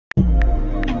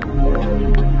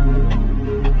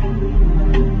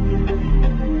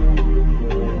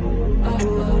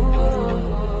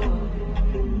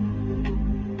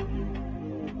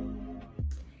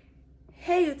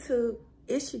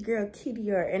girl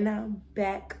Kittier, and I'm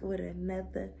back with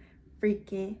another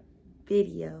freaking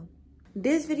video.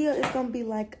 This video is gonna be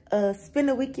like a spend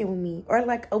a weekend with me, or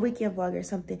like a weekend vlog or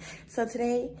something. So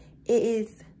today it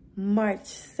is March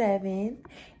 7th,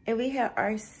 and we had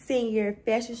our senior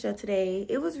fashion show today.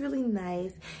 It was really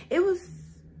nice. It was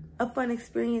a fun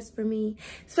experience for me,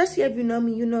 especially if you know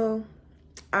me. You know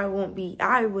I will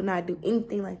not do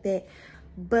anything like that.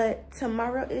 But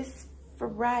tomorrow is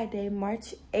Friday,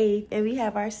 March 8th, and we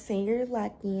have our senior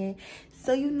lock-in.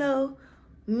 So you know,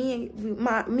 me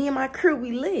and my crew,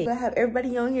 we lit. I have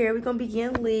everybody on here. We're gonna be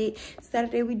getting lit.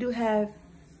 Saturday we do have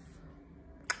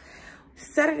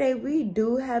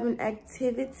an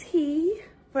activity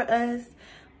for us,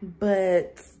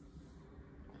 but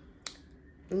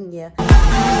yeah.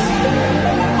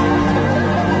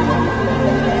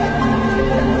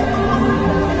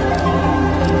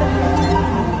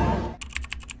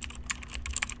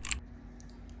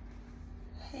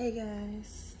 Hey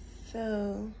guys,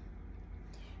 so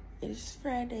it is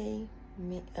Friday,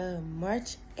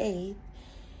 March 8th.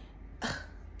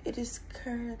 It is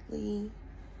currently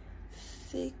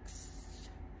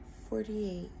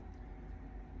 6:48,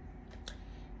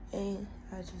 and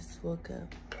I just woke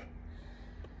up.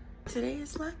 Today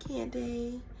is lock-in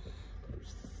day,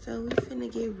 so we finna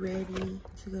get ready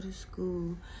to go to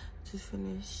school to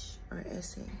finish our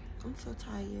essay. I'm so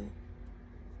tired,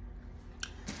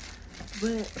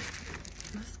 but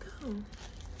let's go.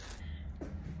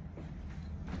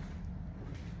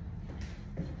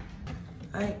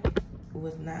 I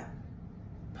was not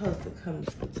supposed to come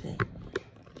to school today.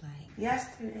 Like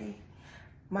yesterday,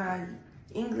 my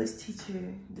English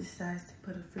teacher decides to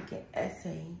put a freaking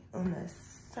essay on us.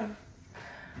 So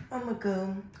I'm gonna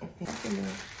go and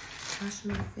wash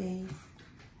my face.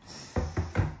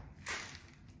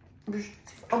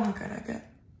 Oh my God, I got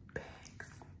bags.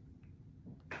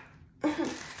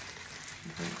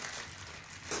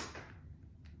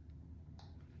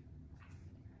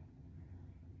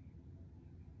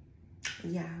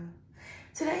 Yeah,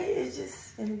 today is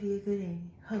just gonna be a good day,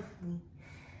 hopefully.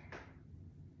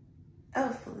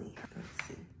 Let's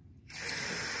see.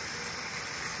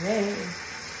 Hey.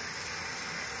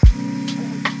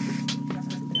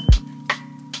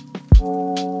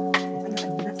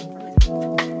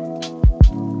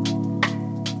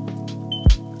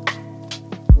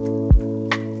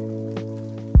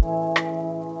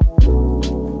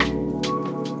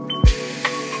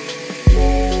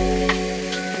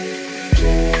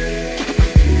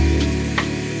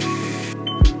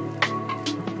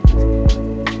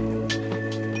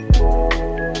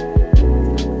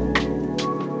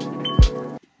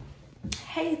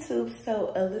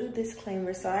 So a little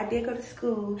disclaimer. So I did go to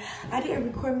school. I didn't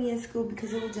record me in school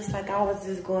because it was just like I was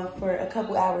just going for a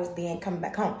couple hours then coming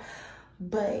back home.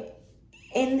 But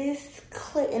in this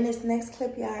next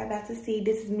clip y'all are about to see,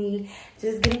 this is me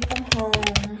just getting from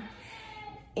home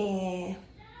and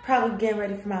probably getting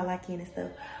ready for my lock-in and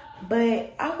stuff.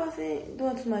 But I wasn't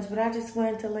doing too much, but I just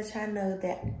wanted to let y'all know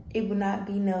that it will not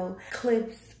be no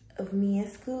clips of me in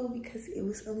school because it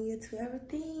was only a 2-hour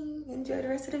thing. Enjoy the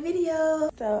rest of the video.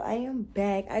 So I am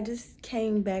back. I just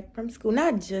came back from school.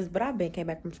 Not just, but came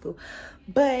back from school.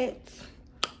 But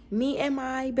me and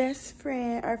my best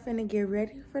friend are finna get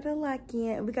ready for the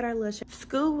lock-in. We got our little show.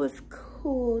 School was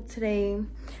cool today.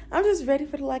 I'm just ready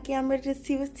for the lock-in. I'm ready to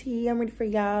see what's tea. I'm ready for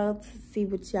y'all to see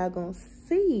what y'all gonna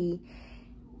see.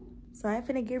 So I'm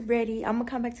finna get ready. I'm gonna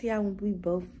come back to y'all when we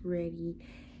both ready.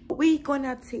 We going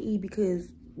out to eat because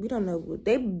we don't know what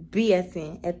they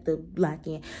BSing at the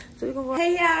lock-in. So we're gonna go.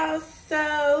 Hey y'all,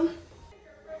 so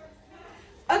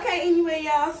okay, anyway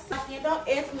y'all, so don't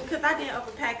ask me because I didn't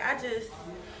overpack. I just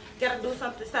gotta do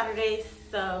something Saturday.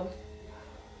 So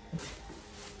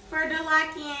for the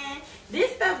lock-in,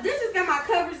 this just got my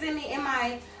covers in it and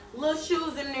my little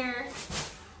shoes in there.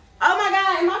 Oh my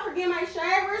God, am I forgetting my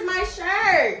shirt? Where's my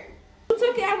shirt? You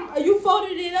took it out, you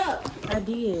folded it up. I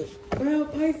did. Bro,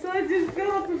 my son just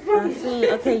fell off the front. I seen.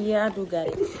 Okay, yeah, I do got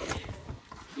it.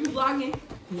 You vlogging?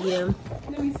 Yeah.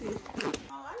 Let me see. Oh,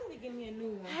 I need to get me a new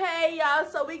one. Hey, y'all.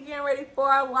 So we getting ready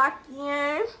for our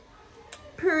lock-in.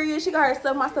 Period. She got her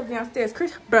stuff, my stuff downstairs.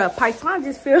 Chris, bro, Python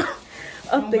just fell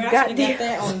up the goddamn. Got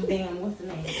that on damn. What's the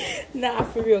name? Nah,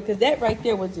 for real, cause that right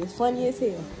there was just funny as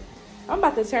hell. I'm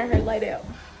about to turn her light out.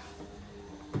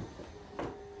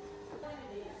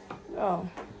 Oh.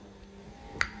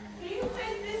 Can you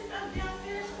take this stuff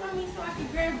downstairs for me so I can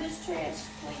grab this trash,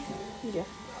 please? Yeah.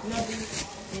 No,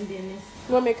 and then this.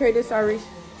 You want me to carry this already?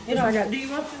 Do you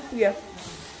want to? Yeah.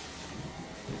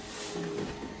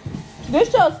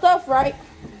 This your stuff, right?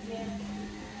 Yeah.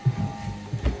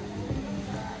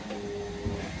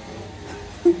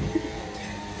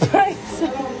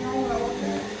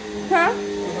 Huh?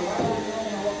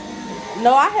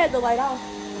 No, I had the light off.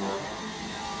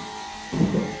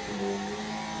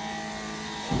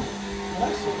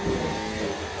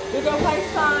 We're gonna play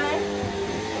sign.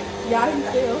 Y'all can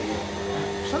still.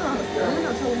 Shut up. We're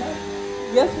not telling that.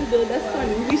 Yes, we do. That's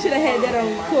funny. We should have had that on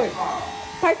record.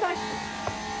 Play sign.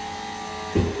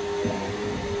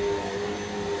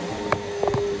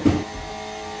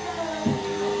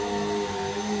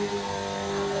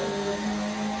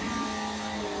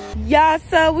 Y'all,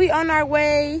 so we on our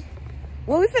way.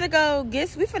 Well, we finna go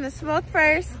get, we finna smoke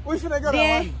first. We finna go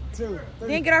then, to 1, 2, 3.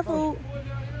 Then get our food.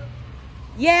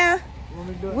 Yeah.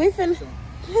 We finna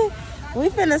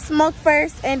smoke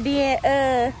first and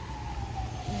then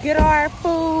get our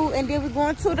food and then we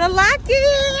going to the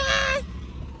lock-in.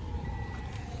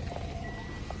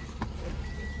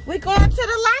 We going to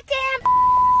the lock-in.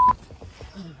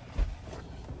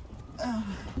 Oh,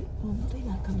 they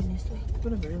not coming this way. It's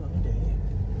been a very long day.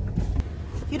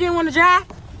 You didn't want to drive?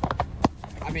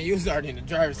 I mean, you was already in the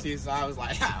driver's seat, so I was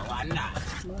like, why not?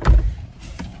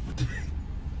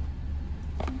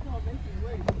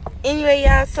 Anyway,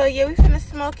 y'all, so yeah, we finna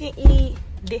smoke and eat.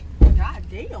 God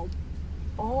damn.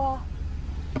 Oh,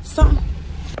 something.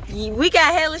 We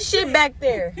got hella shit back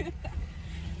there.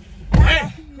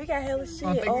 We got hella shit.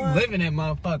 I think we live in that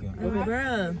motherfucker.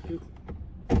 Bruh.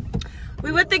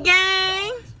 We with the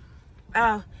gang.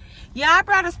 Oh. Yeah, I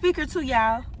brought a speaker too,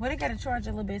 y'all. Well, they gotta charge a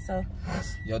little bit, so.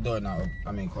 Your door now.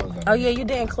 I mean, close that. Oh, yeah, you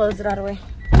didn't close it all the way.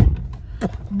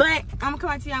 But I'm gonna come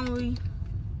back to y'all when we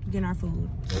get our food.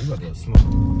 Yeah, we got to smoke.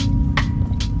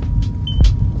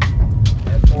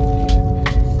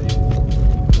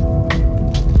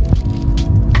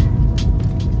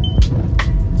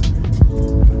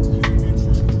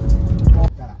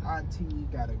 Got an auntie,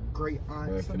 got a great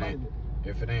aunt.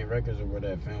 If it ain't records of where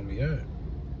that family at.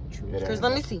 Because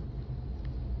let me see.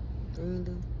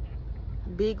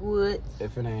 Big Woods.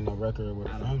 If it ain't no record of where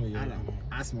the family at.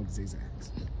 I smoke zigzags.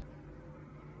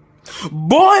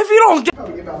 Boy, if you don't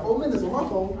get about 4 minutes on my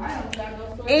phone.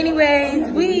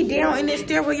 Anyways, we down in this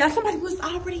stairwell. Y'all, somebody was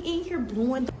already in here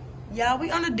blowing. Y'all, we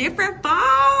on a different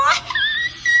phone.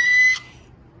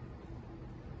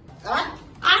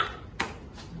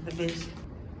 The bitch.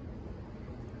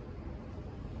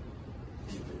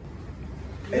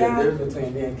 Hey, the difference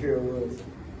between me and Kira was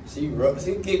she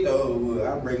keep the old wood.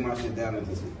 I break my shit down and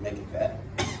just make it fat.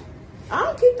 I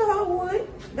don't keep the whole wood.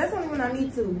 That's only when I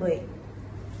need to, but.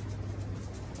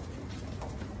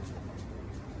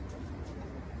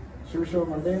 Should we show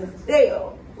them our dance? Damn.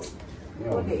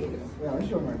 What dance? Yeah, let's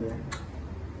show them our dance.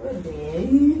 What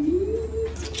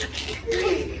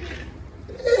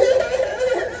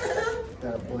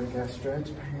That boy got stretch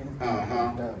pants.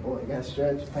 Uh-huh. That boy got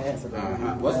stretch pants.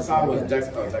 Uh-huh. What's the song with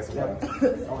Jackson? Oh, Jackson.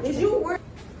 Is you work?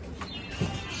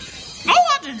 Oh, I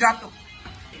just dropped them.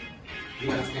 You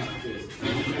gotta stand like this.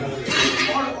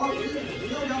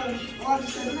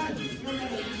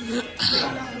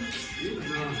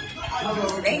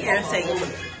 They irritating.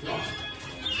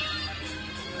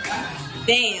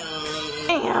 Damn.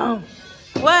 Damn.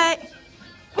 What?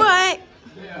 What?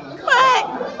 What?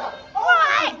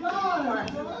 What?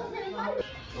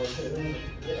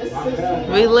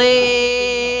 We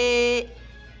lit.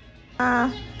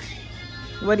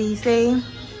 What do you say?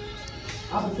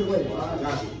 Opposite way.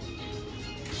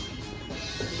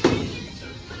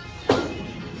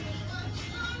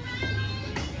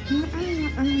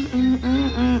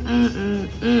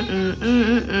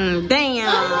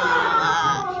 Damn.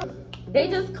 They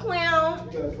just clown.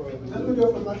 Let's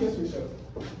go for Black History Show.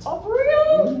 Oh, for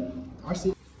real?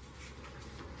 RC.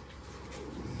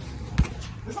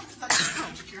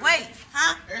 Wait,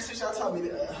 huh? Ever since y'all taught me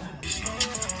that.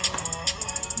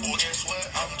 Well, guess what?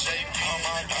 I'm Jake. On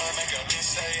my dime, make a bitch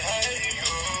say, hey,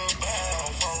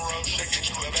 goodbye. Front row, shake it,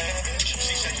 you a bad bitch.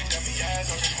 She shaking dummy eyes,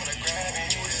 I just wanna grab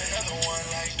it. It's another one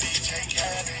like DJ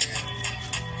Khaled.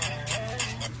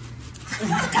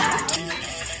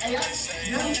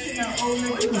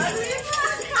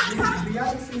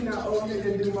 Y'all seen that old nigga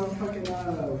do motherfucking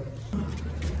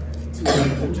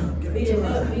Beat it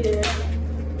up, beat it up.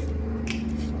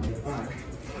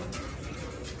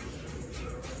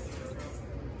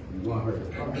 You want her?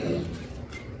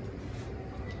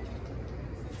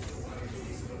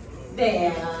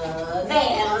 Damn.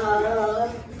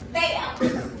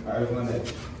 Alright, one day.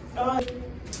 Okay.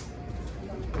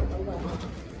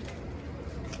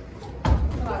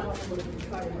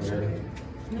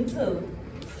 Me too.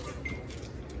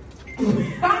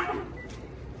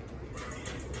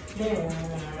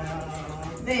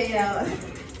 Damn.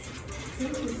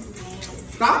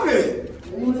 Stop it!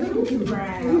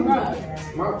 Right.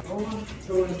 My phone,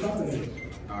 so it's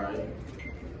coming. All right.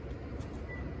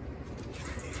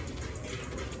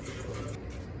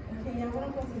 Okay, y'all, what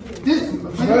I'm supposed to do? This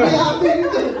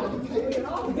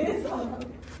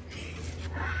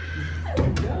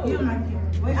You don't like him.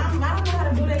 Wait, I don't know how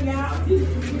to do that, y'all.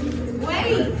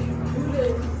 Wait.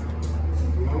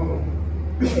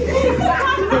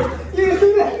 Yeah,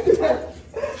 do that.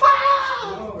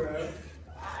 No, bro.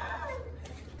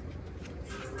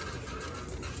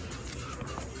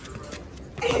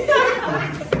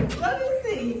 Let me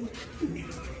see.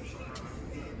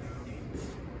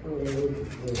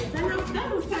 That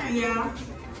was time, y'all.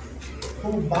 Who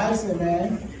buys it, man?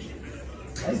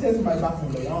 I said somebody bought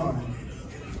from the lawn.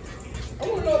 I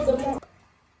want to know if the more.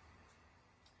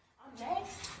 I'm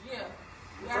next. Yeah.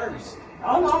 First.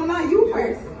 Oh, no, I'm not. You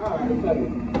first. All right.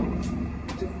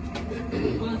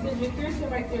 Well, since you're Chris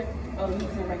right there. Oh, you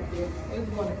sit right there. It's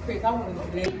going to Chris. I want to go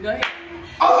there. Go ahead.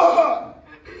 Oh!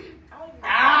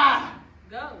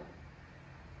 Go.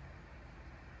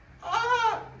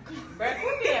 Ah! Brad,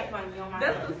 quit being funny on my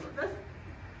That's phone. Funny.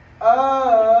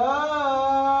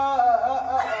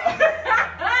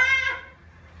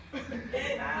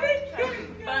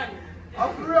 I'm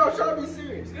for real, I'm trying to be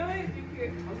serious. Go ahead, you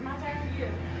Chris. It's my turn for you.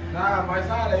 Nah, my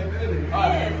side ain't really.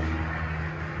 Yes.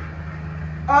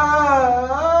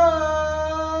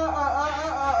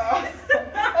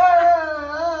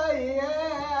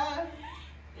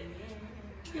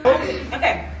 Yeah.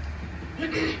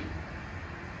 Okay.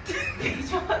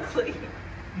 Chocolate.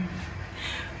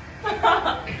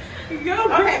 Go.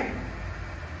 Okay.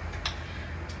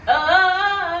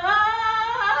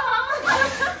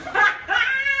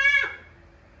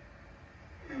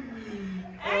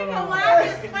 I ain't gonna lie, I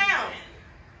just clown.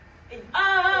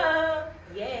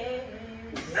 Yeah.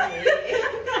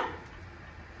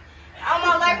 All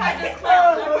my life I just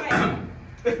clown.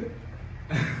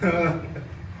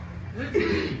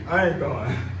 I ain't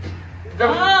going.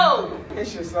 Oh. It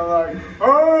should sound like.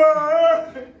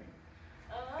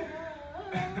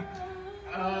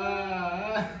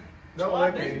 Don't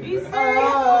let me. Be serious. Hey,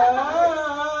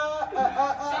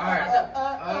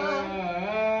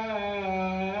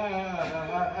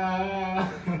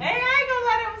 I ain't gonna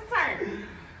let it was turn.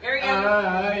 There we go.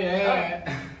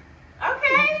 Yeah.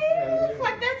 Okay. Looks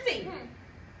like that's it.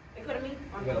 It could have me.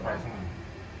 You got a part time.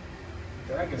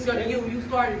 I can So you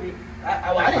started it. I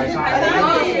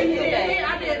didn't.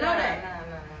 I didn't know that.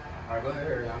 All right, go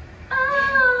ahead, y'all.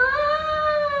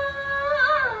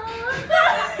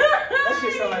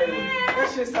 That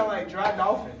shit sound like dry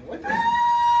dolphin. What the?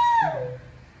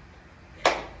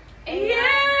 Yeah.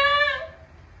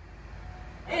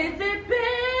 Is it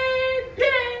baby?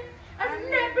 I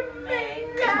never made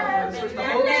love. Switch the I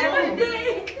whole never song.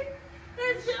 did.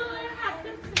 That's all I have to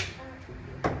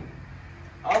say.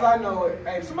 All I know is,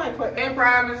 hey, somebody put. And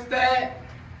promise that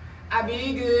I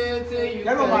be good to you.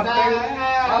 That was my favorite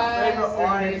cause I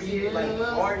R&B, like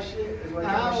art shit is what I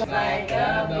that was shit. like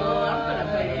a boy. I'm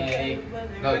gonna play it.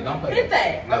 No, don't play Hit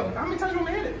that. No. How many times you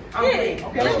want me to hit it? Hit it.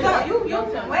 Okay, Let's let's go. go. You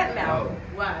some wet mouth. No.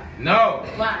 Why? No.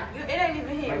 Why? It ain't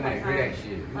even here. I might hear that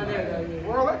shit. Oh, there we go.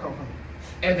 Where all that come from?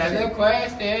 It's a little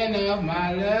question of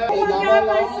my love. Oh my God,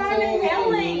 my son is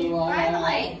healing.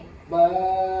 Finally.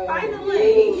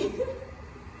 Finally.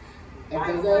 If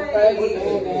there's a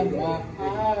question in my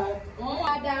heart. Oh,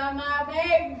 I dial my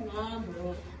baby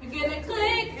number. You get a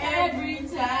click every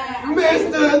time.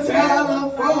 Mr.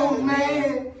 Telephone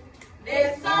Man.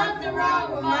 There's something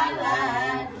wrong with my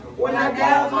line. When I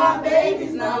dial my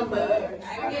baby's number.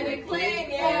 I get a click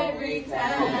every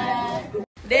time.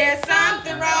 There's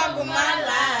something wrong with my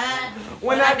line.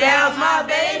 When I dial my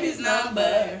baby's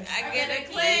number. I get a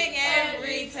click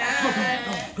every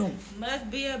time. Must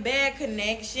be a bad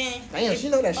connection. Damn, she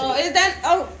know that shit. Oh, is that?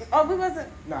 Oh, we wasn't.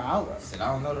 Nah, I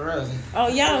don't know the rest. Oh,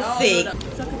 y'all sick.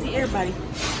 So I can see everybody.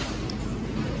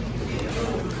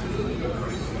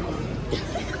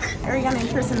 Every y'all in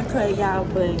person to cut y'all,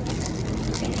 but you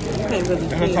can't really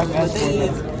see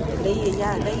them. But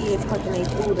they is fucking their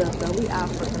food up though. We all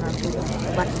fucking our food up.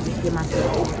 If I can just get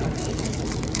myself open.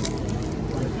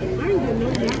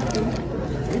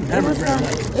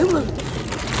 It was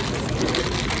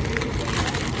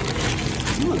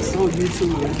You look so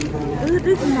YouTube.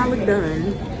 this is how it's done.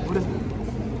 What is it?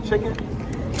 Chicken?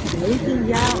 Bacon,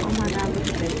 y'all. Oh my God, look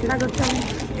at that. Should I go tell you?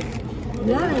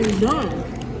 Yeah, it's done.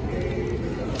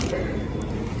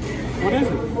 What is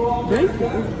it? Bacon.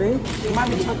 It's bacon. It might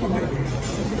be turkey bacon.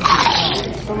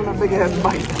 Some of that big ass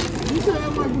bite. You said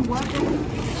that might be what?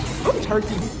 Oh,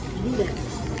 turkey. Do that.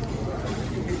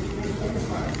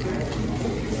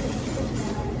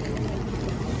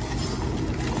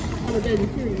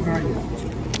 Alright.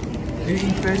 Do you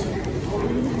eat fish?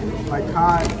 Like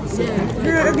cod.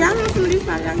 Girl, if y'all want some of these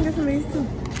fries, y'all can get some of these too.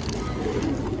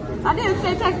 I didn't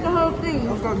say take the whole thing.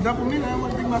 I was gonna dump them in. I don't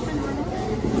want to bring my finger right now.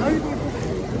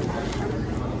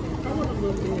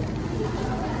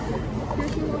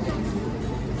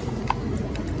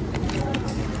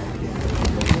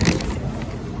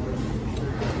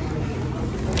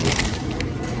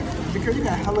 Because you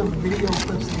got hella video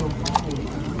clips in your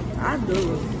phone. I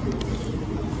do.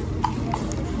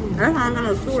 That's how I'm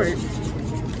gonna store it.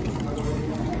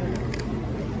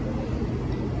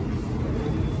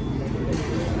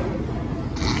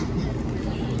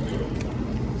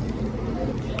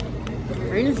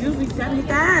 And it's usually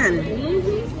 79.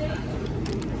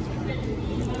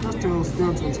 Cocktail's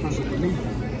still too expensive for me.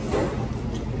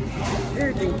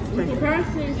 Everything's expensive.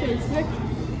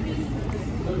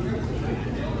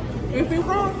 If it's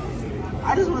wrong,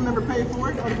 I just would never pay for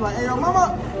it. I was like, hey, yo,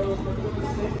 mama.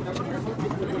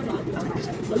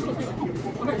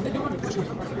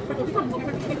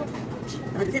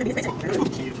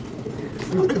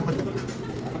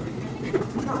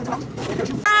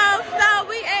 Oh, so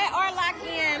we at our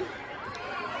lock-in.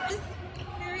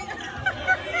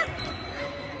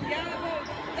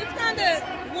 It's kind of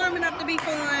warming up to be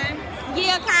fun.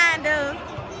 Yeah, kind of.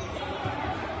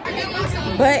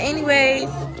 But anyways,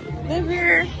 live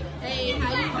here. Hey,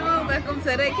 how you doing? Welcome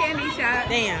to the candy shop.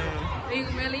 Damn. You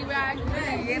really rock.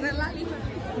 Get a lollipop.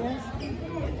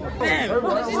 Damn.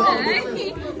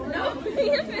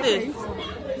 This.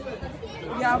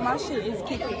 Y'all, my shit is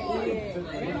kicking in.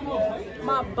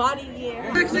 My body,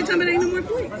 yeah. Actually, tell me there ain't no more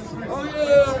plates. Oh,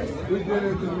 yeah. We did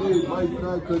it to me. Why you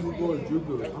cry? Because you going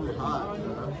Jupiter. I'm hot,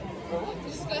 man.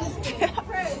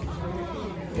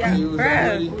 Yeah, bro.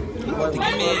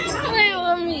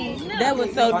 That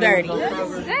was so dirty.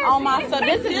 Oh my, so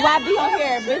this is why I be on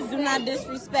here. Bitch, do not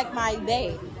disrespect my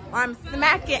day. I'm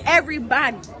smacking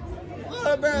everybody.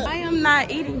 I am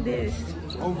not eating this.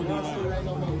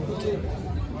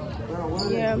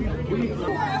 Yeah. Say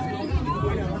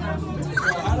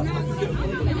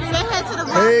hi to the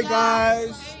vlog. Hey,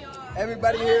 guys.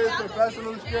 Everybody here is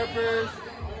professional strippers.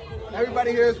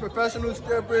 Everybody here is professional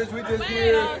strippers. We just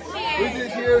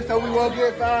here so we won't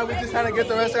get fined. We just trying to get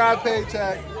the rest of our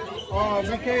paycheck.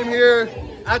 We came here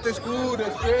after school to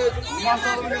strip.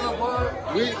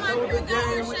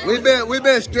 We've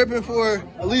been stripping for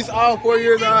at least all 4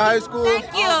 years out of high school.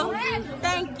 Thank you.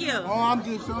 Thank you. Oh, I'm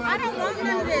just showing. I don't want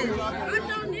none of this. I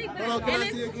don't need that. And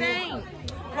it's stink.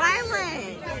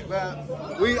 Violent.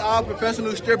 But we are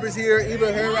professional strippers here.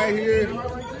 Even her right here.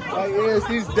 Like, yeah,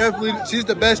 she's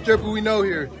the best stripper we know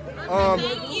here.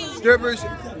 Strippers,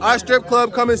 our strip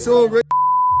club coming soon. You're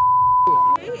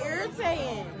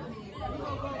irritating.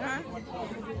 Huh?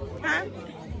 I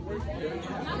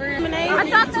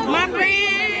thought that my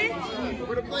friend.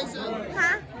 Where the place at?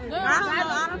 Huh?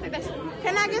 I don't think that's.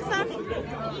 Can I get some?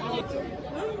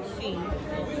 Let me see.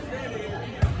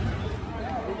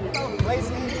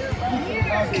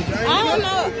 I don't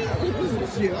know.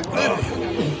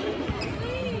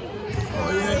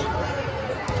 Oh, yeah.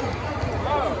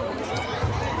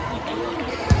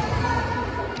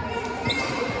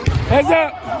 Heads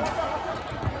up.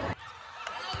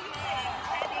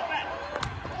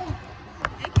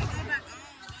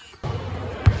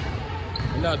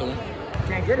 Another one.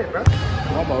 Can't get it, bro.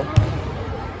 One more.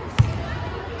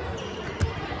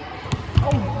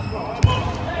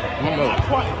 One more.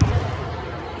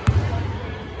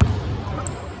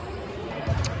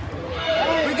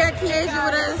 We got Kiesha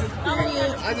with us.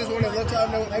 Period. I just want to let y'all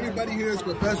know everybody here is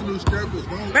professional strippers.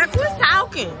 Bro, who's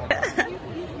talking?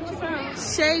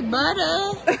 Shea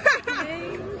Butter.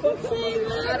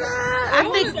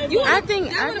 I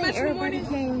think everybody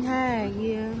came high.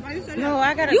 Yeah. No,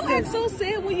 I gotta. You act so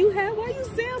sad when you have. Why you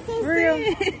sound so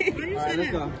sad? Alright,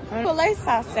 let's go. Put lace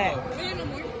sauce at.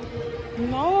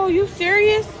 No, you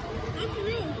serious?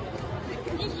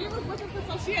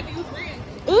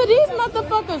 Ooh, these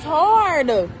motherfuckers hard.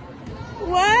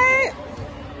 What?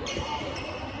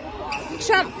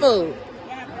 Chump food.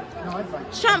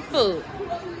 Chump food.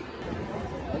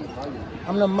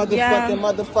 I'm the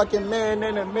motherfucking man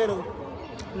in the middle.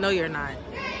 No, you're not.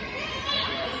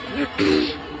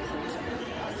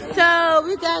 So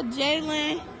we got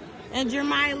Jalen and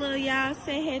Jermila, y'all.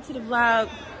 Say hey to the vlog.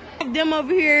 Them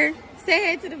over here. Say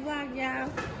hey to the vlog, y'all.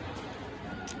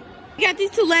 We got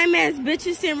these two lame ass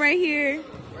bitches sitting right here.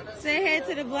 Say hey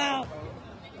to the vlog.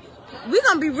 We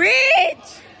gonna be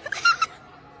rich.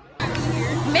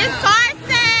 Miss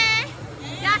Carson.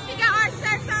 Y'all, she got our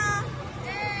shirts on.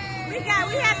 We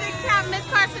had to count Miss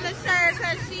Carson a shirt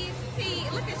because she's T.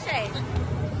 Look at Shay.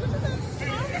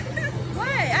 What?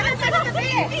 I didn't say what to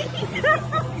say.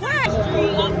 What?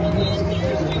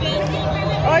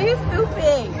 Oh, you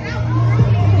stupid.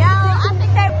 Y'all, I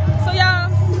think that. So y'all,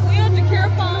 we on Jakira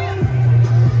phone.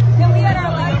 Then we at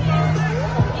our live phone.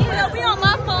 Well, we on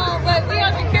my phone, but we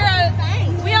on Jakira.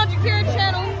 We on Jakira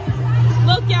channel.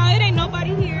 Look, y'all, it ain't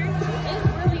nobody here. It's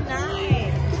really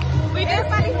nice.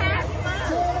 Everybody has fun.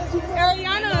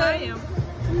 Ariana,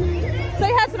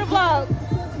 say hi to the vlog.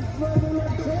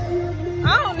 I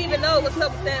don't even know what's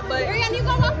up with that, but Ariana, you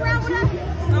gonna walk around with us?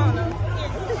 I don't know.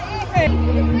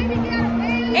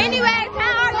 Anyways,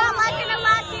 how are y'all liking the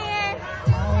lock-in?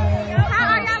 How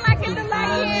are y'all liking the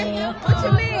lock-in? What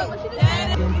you mean?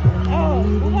 Oh,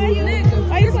 why you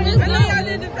nigga? Are you playing? I know y'all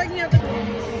didn't take me up.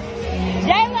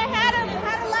 Jayla, how the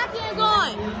lock-in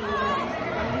going?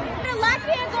 How the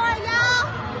lock-in going, y'all?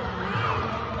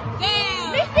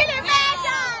 Damn. We feeling bad,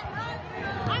 y'all.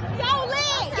 I'm so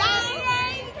lit, y'all.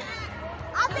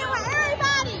 I've been with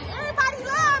everybody. Everybody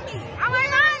love me. I'm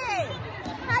lying.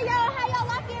 How y'all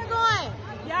lock-in going?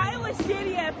 Yeah, it was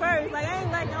shitty at first. Like, I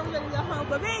ain't like I was ready to go home,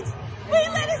 but bitch, we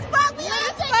lit as fuck. We lit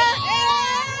as fuck.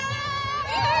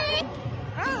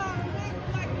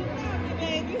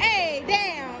 Hey,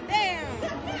 damn.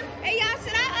 Hey, y'all,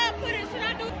 should I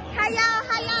do? How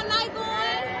y'all night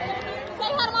going? Say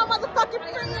hi to my motherfucking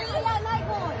friend. How y'all night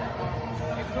going?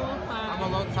 I'm a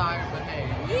little tired, but hey.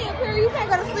 Yeah, Perry, you can't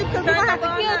go to sleep because we're gonna have to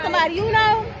kill somebody, you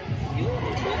know?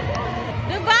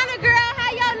 Devonna girl,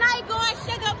 how your night going,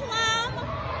 Sugar Plum? I'm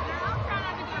trying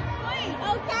not to go to sleep.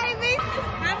 Okay, bitch.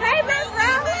 Hey, Miss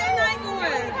Rose. How your night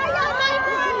going? How your night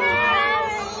going, girl?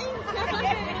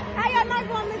 How your night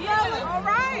going, Miss Rose? All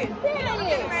right.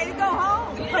 Period. Ready to go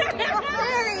home.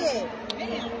 Period.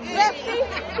 Let's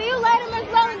see you later, Miss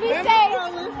Rose. Be safe.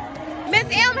 Miss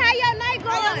M, how your night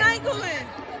going? How your night going?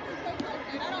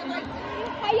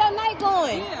 How your night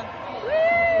going? Yeah.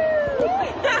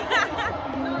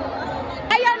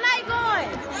 How your night going?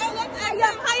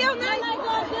 How your night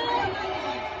going good?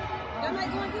 Your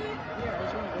night going good?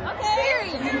 Okay.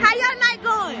 Period. How your night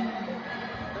going?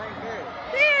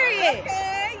 Period.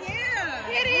 Okay, yeah.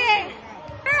 Period.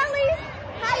 Girlies,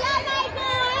 how your night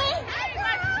going?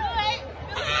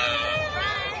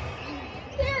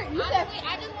 Period. You said,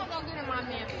 I just want to go get in my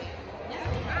man.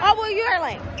 oh, well, you're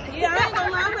late. Yeah, I ain't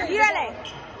gonna lie. You're late.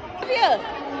 Yeah.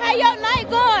 How your night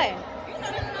going?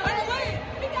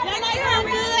 Your night going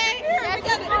good?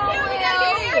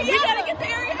 You gotta get the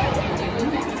area.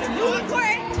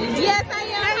 Yes, I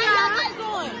am. How your night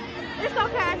going? It's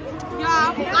okay.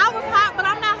 Y'all, I was hot, but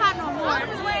I'm not hot no more. I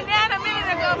just went down a minute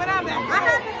ago, but I'm back. I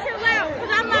have to chill out,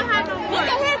 because I'm not hot no more. Look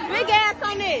at his big ass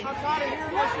on this. I'm tired of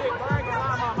hearing that shit. Burn your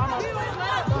mama. What he say?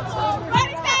 What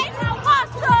he say?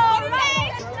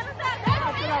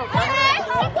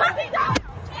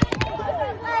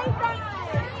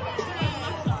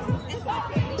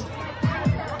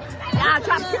 Y'all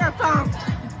try to hear a phone.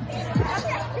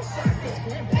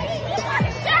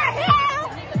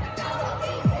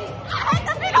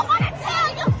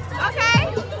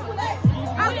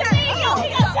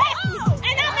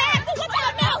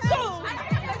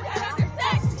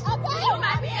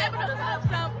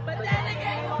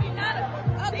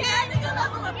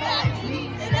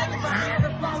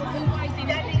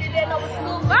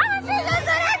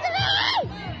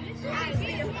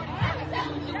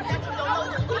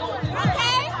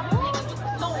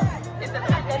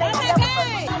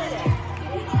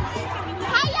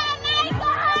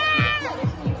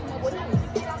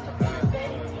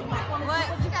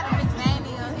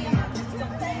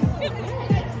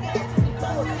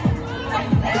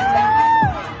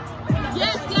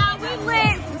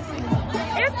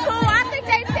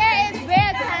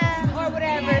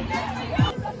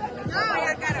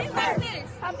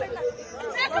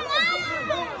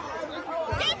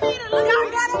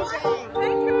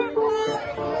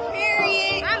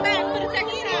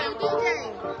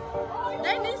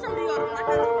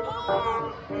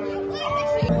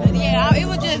 Yeah, it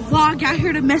was just vlog out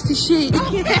here to messy shit. Hey,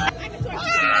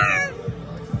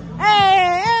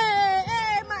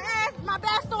 my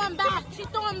back's throwing back. She's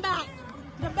throwing back.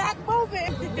 The back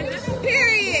moving.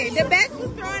 Period. The back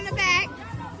was throwing the back.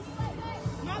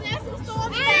 My ass was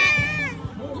throwing the back.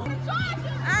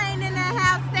 I ain't in that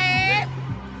house, Dad.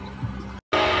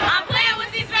 I'm playing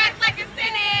with these racks like a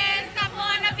sentence. Stop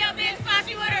blowing up your bitch spot,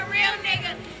 you with a real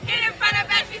nigga. Hit in front of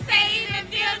her, she say he even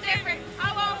feel different.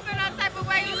 I won't feel no type of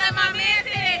way, you let my man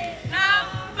hit it. No,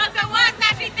 fuck her once,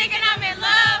 now she thinking I'm in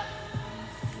love.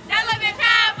 That little bitch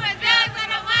high for drugs on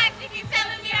the watch. She keep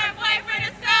telling me her boyfriend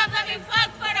is scrub. Let me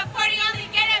fuck for the 40, only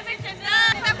get that bitch a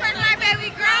dub. The first night,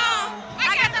 baby, grown.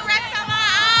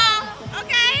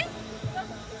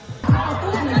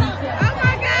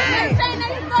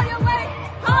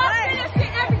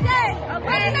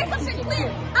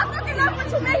 fucking love what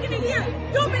you making a year.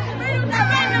 You been the video that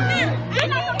random there. Ain't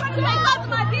not the fucking make love to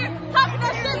my dear. Talking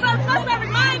that shit, but first I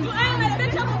remind you, I ain't that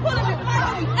bitch up and pulling the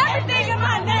car. Everything in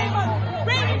my name on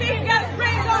bring me, you got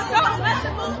springs on. Don't let the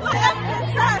move like everything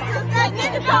tries. Cause that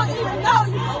nigga don't even know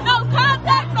you. No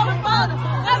contact on the phone.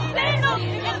 I've seen them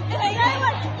in the game.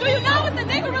 Like, do you know what the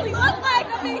nigga really look like?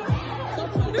 I mean,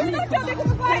 do you know what your nigga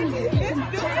look like?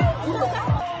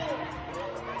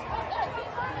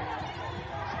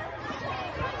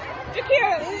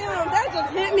 Shakira, damn, that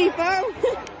just hit me, fam.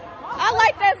 I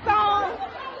like that song.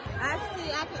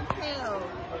 I can tell.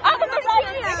 I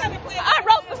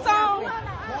wrote the song. No,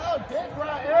 dick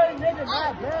ride. Every nigga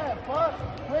not bad. Fuck.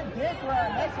 Quit dick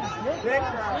ride. That's some dick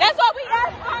ride. That's what we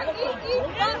asked for.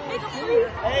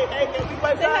 Hey, can we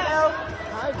play something else?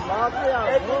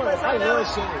 I love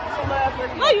shit.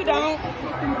 No, you don't.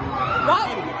 What?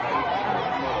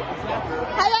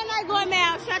 How your night going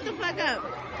now? Shut the fuck up.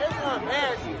 It's not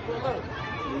bad shit. Look.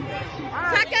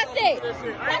 Talk your shit.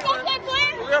 Talk your shit,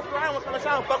 twin. Real for I want to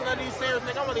sound fucking on these serious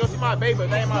niggas. I want to go see my baby.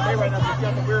 They ain't my baby right now. She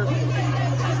got some weird shit.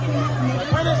 Like,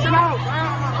 turn this shit out.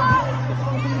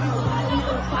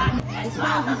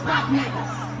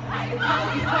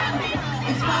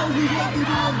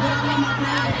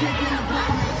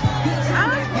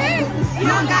 You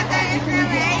don't got that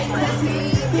Instagram pussy.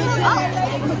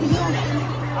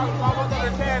 I was on the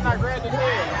chair and I grabbed his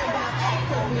head.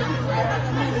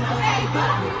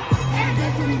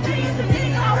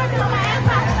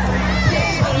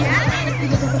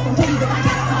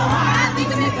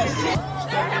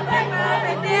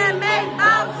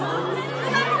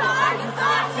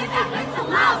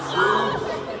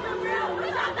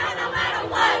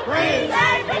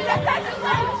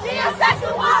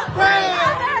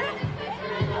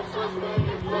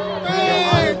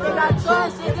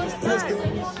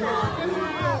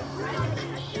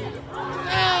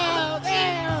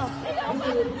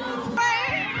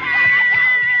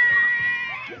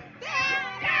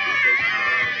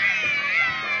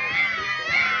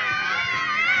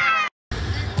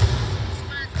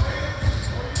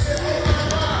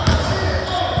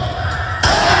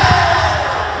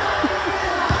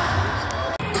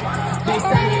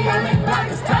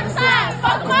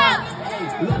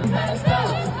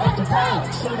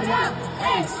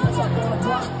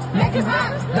 Make it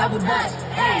rock, double dutch,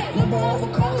 hey, you more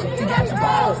overcoat, you got your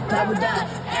balls, double dutch,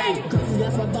 hey, cause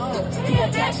that's my dog,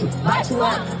 he'll catch you, bite you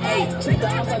up, hey, treat the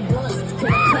house like blunts,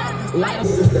 clap, like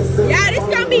Yeah, this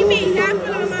gonna be me, y'all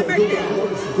feel on my birthday.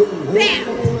 Bam!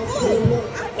 Ooh,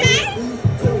 okay.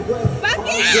 Fuck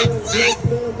it up,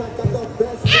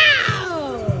 ow!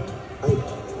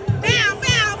 Bow,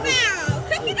 bow, bow,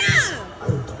 cook it up!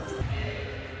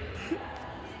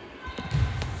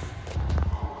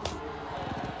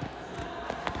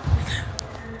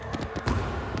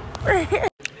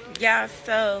 Y'all,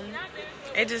 so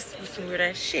it just was some weird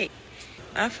ass shit.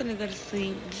 I'm finna go to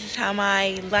sleep. This is how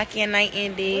my lucky night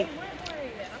ended.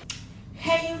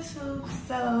 Hey YouTube,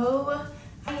 so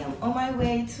I am on my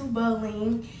way to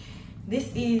bowling.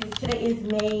 Today is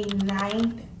May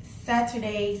 9th,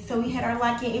 Saturday. So we had our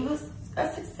lock-in. It was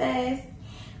a success.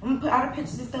 I'm gonna put all the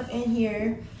pictures and stuff in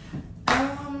here.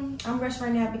 I'm rushed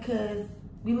right now because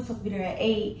we were supposed to be there at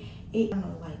 8. I don't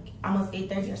know, like almost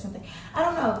 8:30 or something. I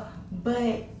don't know,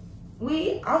 but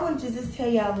I want to just tell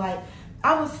y'all, like,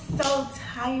 I was so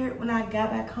tired when I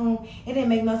got back home. It didn't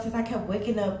make no sense. I kept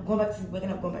waking up, going back to sleep, waking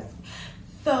up, going back to sleep.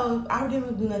 So I didn't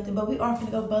really do nothing, but we are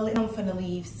finna go bowling. I'm finna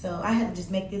leave, so I had to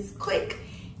just make this quick.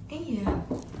 And yeah,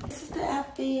 this is the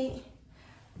outfit.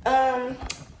 Yeah,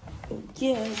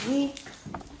 okay.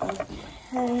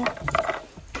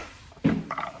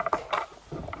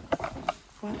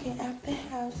 Walking out the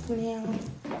house now.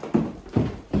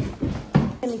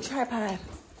 And the tripod.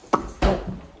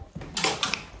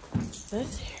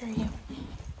 Let's hurry up.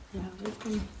 Yeah, it's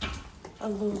been a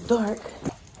little dark.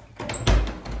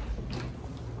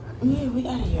 Yeah, we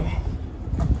out of here.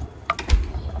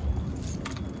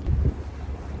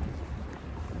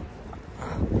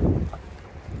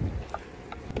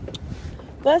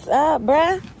 What's up,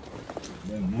 bruh?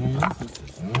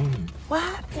 What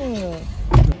happened?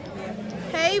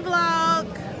 Hey, vlog.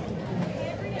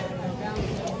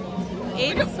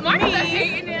 It's me.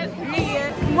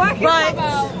 But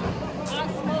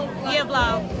yeah,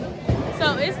 vlog. So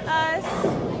it's us.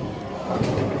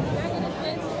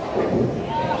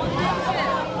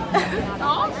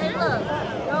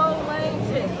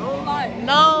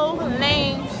 No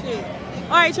lame shit.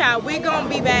 All right, y'all. We gonna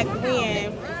be back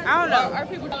when I don't know.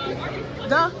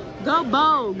 Go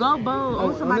bowl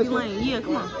on somebody's lane. Yeah,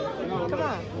 come on.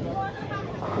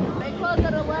 They close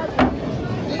at 11.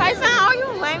 Hey, son, are you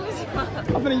lame? I'm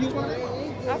finna use one.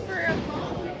 Oh, for real.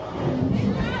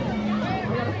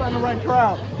 You gotta find the right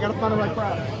crowd. You gotta find the right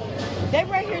crowd. They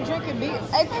right here drinking beer.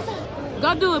 Hey,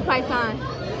 go do it, Python.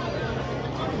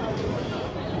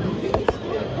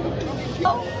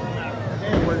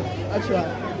 Didn't work. I tried.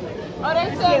 Oh, they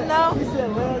said no? He said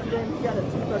last game he got a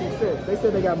 236. They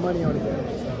said they got money on the game.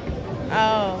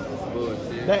 Oh.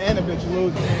 That and a bitch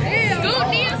losing.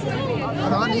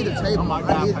 I need a table. I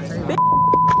need a table.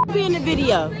 Be in the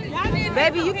video.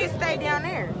 Baby, you can stay down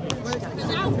there.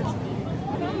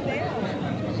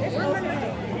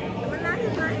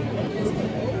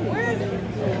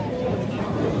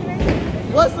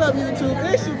 What's up,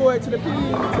 YouTube? It's your boy to the P, to the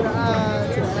I,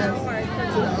 to the S,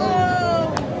 to the O,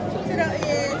 to the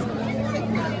S.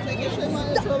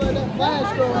 Like that flash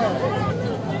go out.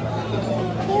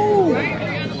 Ooh.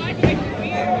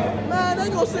 Man, they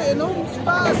gonna sit in those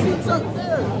 5 seats up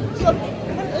there.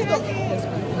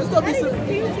 It's gonna be some.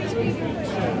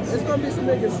 It's gonna be some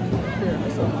niggas here.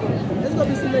 It's gonna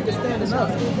be some niggas standing up.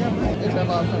 It's that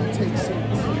motherfucker take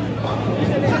seats.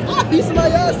 I beat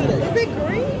somebody ass today. Is it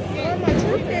green? Oh, my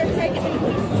tree said take seats.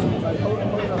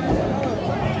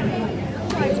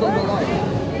 It's gonna go light.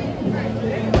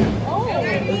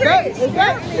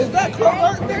 Is that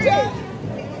clockwork, bitch ass?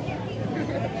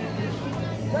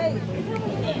 Wait.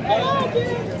 Come on,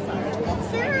 kid.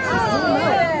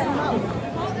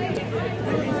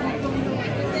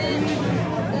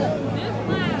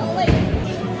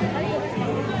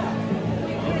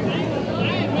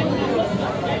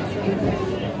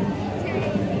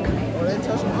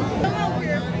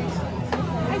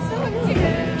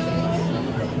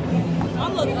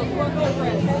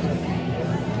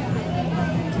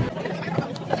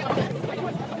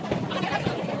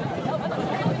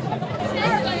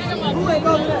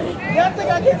 Y'all think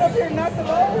I came up here and knocked the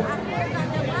ball?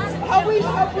 How we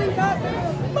not?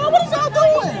 Bro, what is y'all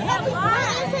doing? What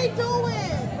is he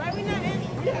doing? Why we not in?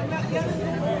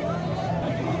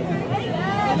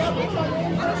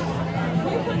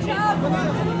 We put y'all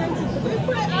we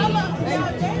put all of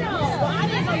y'all down.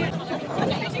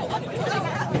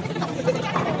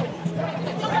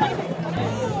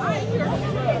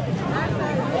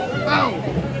 Ow!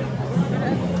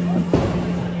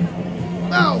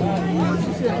 Ow!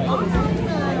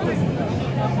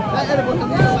 That edible can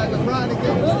be like LeBron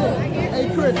again. Hey,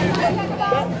 Chris.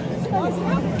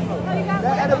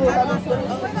 That edible has been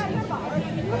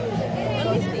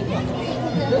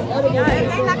If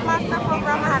they knock my stuff over, I'm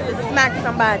gonna have to smack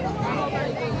somebody.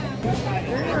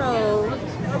 Girl.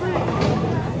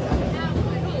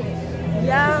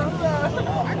 Yeah.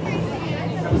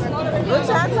 What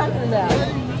y'all talking about?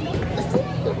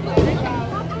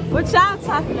 What y'all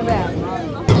talking about?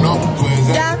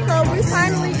 Yeah, so we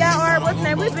finally got our what's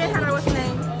name. We've been having what's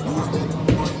name.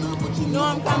 You know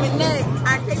I'm coming next.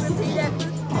 I can't repeat that.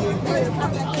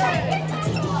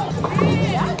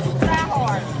 Try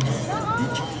hard.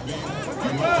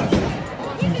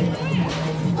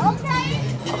 Okay.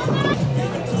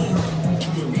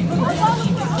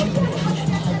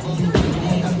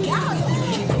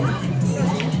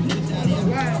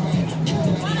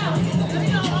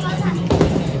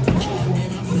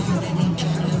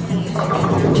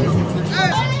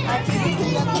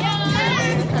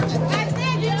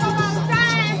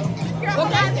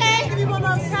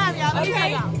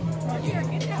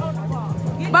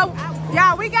 But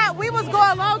y'all, we was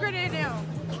going longer than them.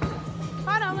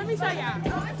 Hold on, let me show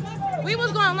y'all. We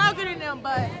was going longer than them,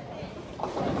 but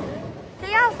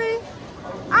can y'all see?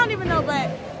 I don't even know, but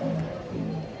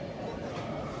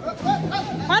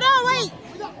hold on, wait,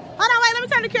 let me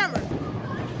turn the camera.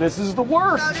 This is the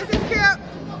worst. So this is Kira.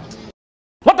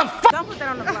 What the fuck? Don't put that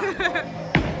on the vlog.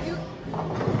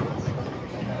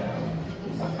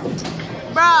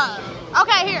 Bruh.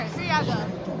 Okay, here y'all go.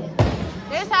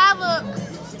 This how I look.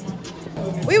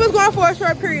 We was going for a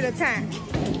short period of time.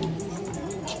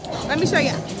 Let me show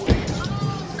y'all.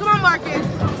 Come on, Marcus.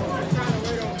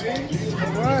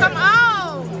 Come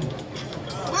on.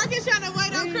 Marcus trying to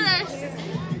wait on Chris.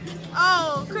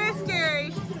 Oh, Chris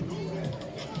scary.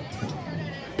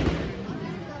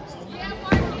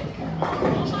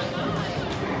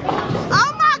 Oh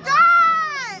my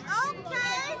God.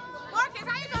 Okay. Marcus,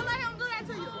 how you gonna let him do that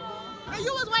to you? And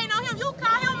you was waiting on him. You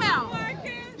call him out.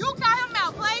 You call him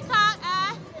out. Play cock.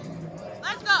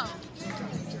 Let's go.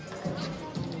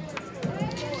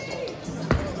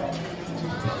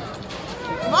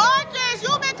 Marcus,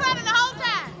 you've been clowning the whole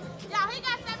time. Y'all, he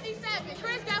got 77.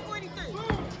 Chris got 43.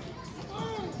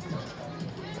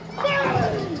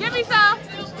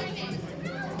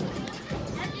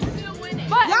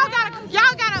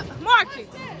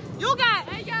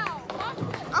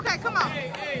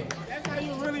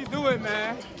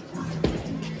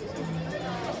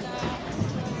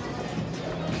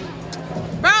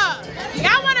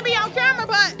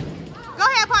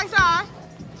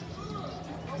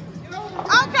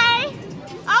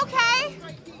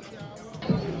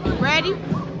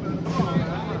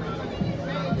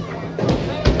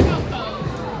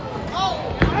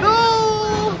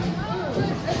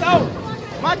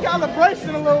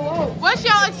 calibration a little low. What's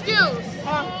your excuse?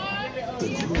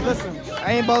 Listen,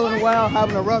 I ain't bowling a while,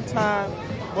 having a rough time.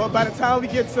 But by the time we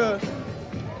get to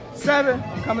 7,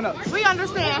 I'm coming up. We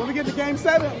understand. When we get to game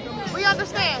 7, we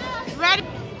understand. Ready?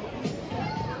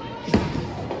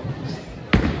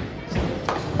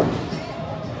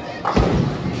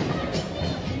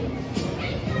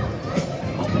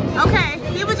 Okay,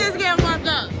 he was just getting warmed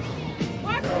up.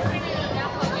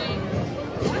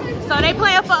 So they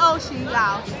playing for Oshi,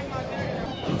 y'all.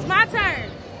 It's my turn.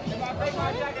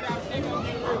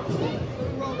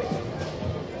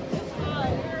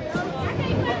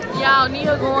 Y'all,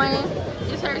 Nia going.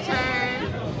 It's her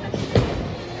turn.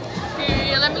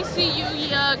 Period. Let me see you,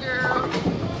 yeah, girl.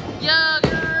 Yeah,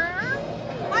 girl.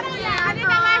 Hold on, y'all. I did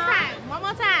that last time. One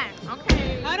more time.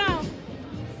 Okay. Hold on.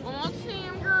 One more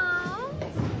team, girl.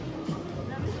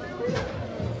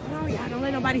 Hold on, y'all. Don't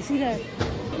let nobody see that.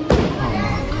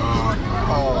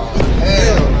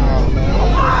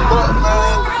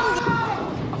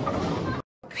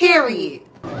 Period.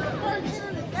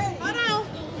 Hold on.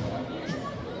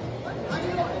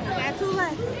 Got 2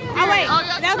 left. Oh, wait.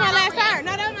 That was my last turn.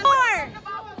 No, that was my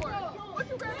 4.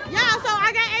 Y'all, so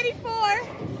I got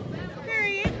 84.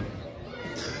 Period.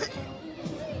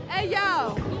 Hey,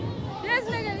 yo. This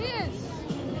nigga is.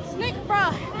 Snick, bro.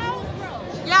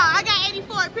 Yeah, I got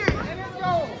 84, period.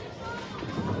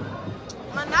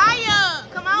 Manaya,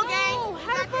 come on, gang. No,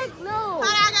 how the fuck? No. I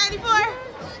got 84.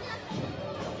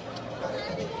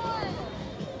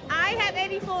 I have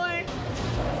 84.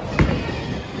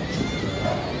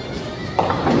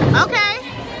 Okay.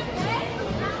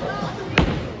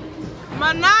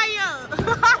 Manaya.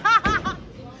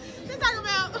 She's talking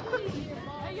about.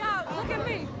 Hey, y'all, look at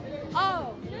me.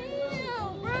 Oh.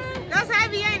 Damn, bro. That's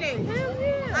heavy, ain't it? Hell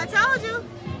yeah. I told you.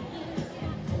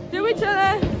 Did we chill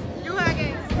that? You got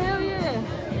game. Hell yeah.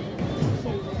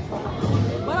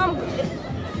 But I'm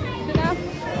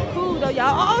cool though,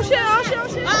 y'all. Oh shit, oh shit, oh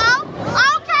shit.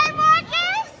 Okay,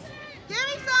 Marcus. Give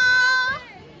me some.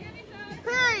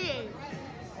 Period.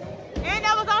 And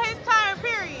that was on his turn,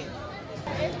 period.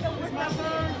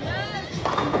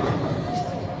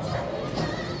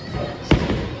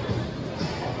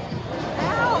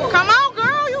 Come on,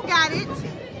 girl, you got it.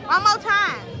 One more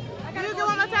time. Can you do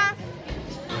one more time?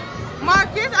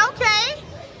 Marcus, okay.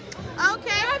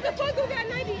 Okay. How the fuck you got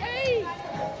 98?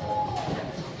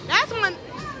 That's one.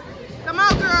 Come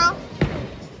on, girl.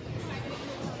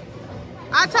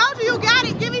 I told you you got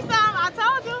it. Give me some. I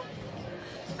told you.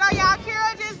 So y'all,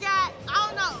 Kira just got, I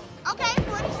don't know. Okay,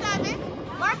 47.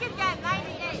 Marcus got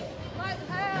 98. Like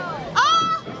hell.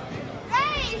 Oh,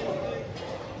 hey.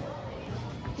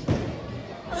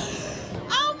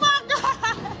 Oh my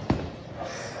God.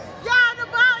 Y'all, the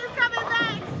ball is coming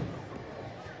back.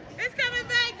 It's coming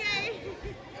back, gang.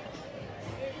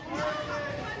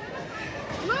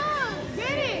 Look,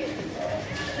 get it.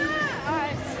 All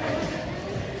right.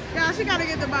 Y'all, she gotta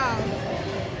get the ball.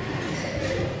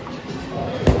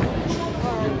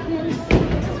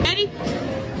 Ready?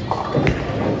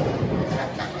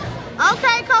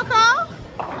 Okay, Coco.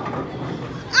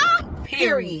 Oh.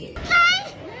 Period.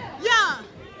 Okay. Yeah.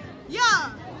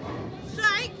 Yeah.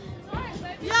 Strike.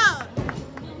 Yeah.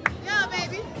 Yeah,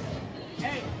 baby.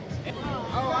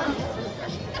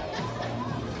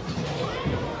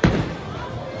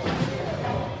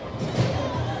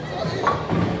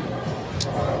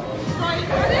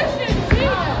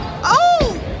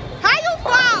 Oh, how you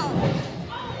fall?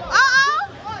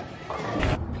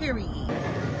 Period.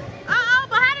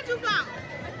 But how did you fall?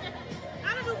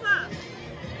 How did you fall?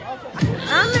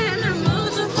 I'm in the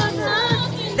mood to fuck.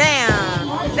 Damn.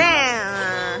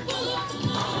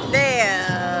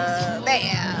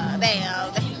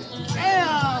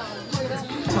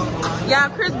 Y'all,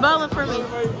 Chris bowling for me.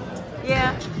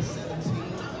 Yeah.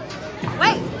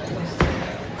 Wait.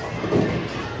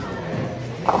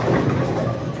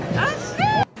 Oh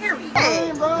shit.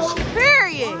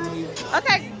 Period.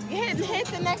 Okay, hit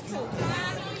the next 2.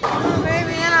 Oh,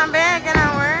 baby, and I'm back and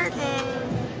I'm working.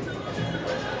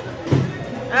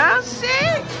 Oh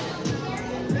shit.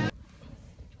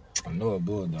 I know a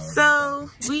bulldog. So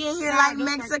we in here like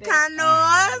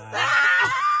Mexicanos.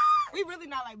 We really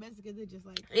not like Mexicans, it's just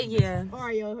like Yeah.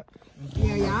 Mario.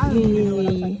 Yeah, y'all don't even know what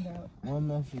I'm talking about. One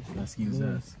Memphis. Excuse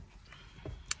us.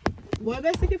 What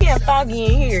Mexican? It's getting foggy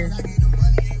in here.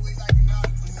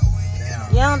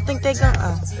 Y'all don't think they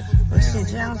gonna, but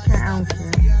shit, y'all don't care, I don't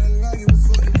care.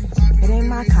 It ain't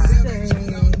my car.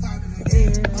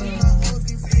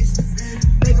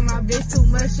 Making my bitch too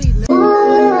much, she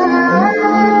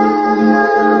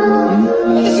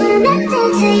It's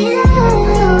connected to you.